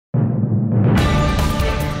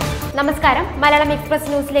നമസ്കാരം മലയാളം എക്സ്പ്രസ്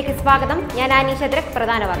ന്യൂസിലേക്ക് സ്വാഗതം. ഞാൻ ആനീഷദ്രക്.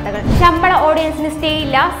 പ്രധാന വാർത്തകൾ. ശമ്പള ഓർഡിനൻസിന് സ്റ്റേ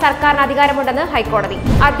ഇല്ല, സർക്കാരിന് അധികാരമുണ്ടെന്ന് ഹൈക്കോടതി.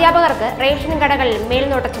 അധ്യാപകർക്ക് റേഷൻ കടകളിൽ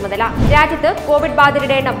മേൽനോട്ട ചുമതല. രാജ്യത്ത് കോവിഡ്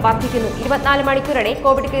ബാധിതരുടെ എണ്ണം വർദ്ധിക്കുന്നു. 24 മണിക്കൂറിടെ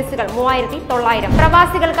കോവിഡ് കേസുകൾ 3900.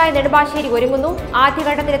 പ്രവാസികൾക്കായി നെടുമ്പാശ്ശേരി ഒരുങ്ങുന്നു.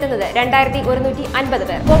 ആദ്യഘട്ടത്തിലെത്തുന്നത് 2150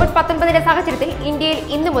 പേർ. കോവിഡ്-19 സാഹചര്യത്തിൽ ഇന്ത്യയിൽ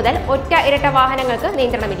ഇന്നു മുതൽ ഒറ്റ ഇരട്ട വാഹനങ്ങൾക്ക്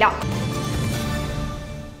നിയന്ത്രണമില്ല.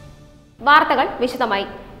 വാർത്തകൾ വിശദമായി.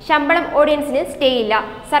 ശമ്പളം ഓർഡിനൻസിന് സ്റ്റേ ഇല്ല,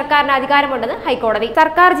 സർക്കാരിന് അധികാരമുണ്ടെന്ന് ഹൈക്കോടതി.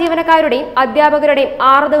 സർക്കാർ ജീവനക്കാരുടെയും അധ്യാപകരുടെയും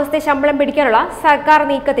 6 ദിവസത്തെ ശമ്പളം പിടിക്കാനുള്ള സർക്കാർ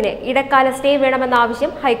നീക്കത്തിന് ഇടക്കാല സ്റ്റേ വേണമെന്ന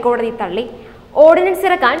ആവശ്യം ഹൈക്കോടതി തള്ളി. ഓർഡിനൻസ്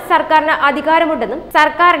ഇറക്കാൻ സർക്കാരിന് അധികാരമുണ്ടെന്നും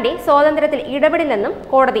സർക്കാരിന്റെ സ്വാതന്ത്ര്യത്തിൽ ഇടപെടില്ലെന്നും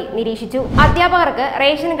കോടതി നിരീക്ഷിച്ചു. അധ്യാപകർക്ക്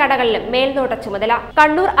റേഷൻ കടകളിൽ മേൽനോട്ട ചുമതല.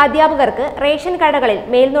 കണ്ണൂർ അധ്യാപകർക്ക് റേഷൻ കടകളിൽ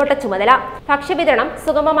മേൽനോട്ട ചുമതല. ഭക്ഷ്യവിതരണം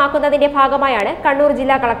സുഗമമാക്കുന്നതിന്റെ ഭാഗമായാണ് കണ്ണൂർ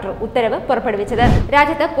ജില്ലാ കളക്ടർ ഉത്തരവ് പുറപ്പെടുവിച്ചത്.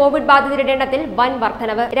 രാജ്യത്ത് കോവിഡ് ബാധിതരുടെ എണ്ണത്തിൽ വൻ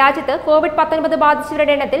വർധനവ്. രാജ്യത്ത് കോവിഡ്-19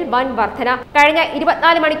 ബാധിച്ചവരുടെ എണ്ണത്തിൽ വൻ വർധന. കഴിഞ്ഞ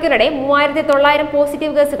 24 മണിക്കൂറിടെ 3900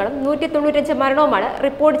 പോസിറ്റീവ് കേസുകളും 195 മരണവുമാണ്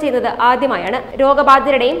റിപ്പോർട്ട് ചെയ്യുന്നത് ആദ്യമായാണ്.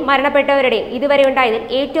 രോഗബാധിതരുടെയും മരണപ്പെട്ടവരുടെയും ഇതുവരെ ഉണ്ടായതിൽ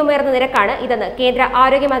ഏറ്റവും ഉയർന്ന നിരക്കാണ് ഇതെന്ന് കേന്ദ്ര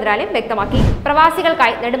ആരോഗ്യ മന്ത്രാലയം വ്യക്തമാക്കി.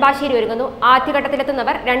 പ്രവാസികൾക്കായി നെടുമ്പാശ്ശേരി ഒരുങ്ങുന്നു.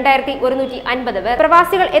 ആദ്യഘട്ടത്തിലെത്തുന്നവർ 2150 പേർ.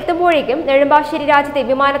 പ്രവാസികൾ എത്തുമ്പോഴേക്കും നെടുമ്പാശ്ശേരി രാജ്യത്തെ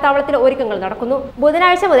വിമാനത്താവളത്തിൽ ഒരുക്കങ്ങൾ നടക്കുന്നു.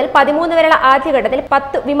 ബുധനാഴ്ച മുതൽ 13 വരെയുള്ള ആദ്യഘട്ടത്തിൽ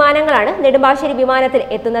 10 വിമാനങ്ങളാണ് നെടുമ്പാശ്ശേരി വിമാനത്തിൽ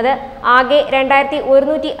എത്തുന്നത്. ആകെ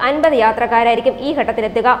 2150 യാത്രക്കാരായിരിക്കും ഈ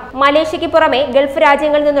ഘട്ടത്തിലെത്തുക. മലേഷ്യയ്ക്ക് പുറമെ ഗൾഫ്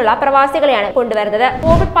രാജ്യങ്ങളിൽ നിന്നുള്ള പ്രവാസികളെയാണ് കൊണ്ടുവരുന്നത്.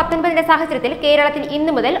 കോവിഡ്-19 സാഹചര്യത്തിൽ കേരളത്തിൽ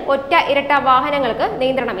ഇന്നു മുതൽ ഒറ്റ ഇരട്ട വാഹനങ്ങൾക്ക്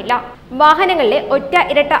നിയന്ത്രണമില്ല. വാഹനങ്ങളിലെ ഒറ്റ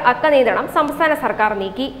ഇരട്ട അക്ക നിയന്ത്രണം സംസ്ഥാന സർക്കാർ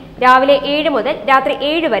നീക്കി. രാവിലെ 7 മുതൽ രാത്രി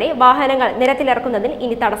 7 വരെ വാഹനങ്ങൾ നിരത്തിലിറക്കുന്നതിന്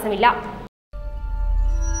ഇനി തടസ്സമില്ല.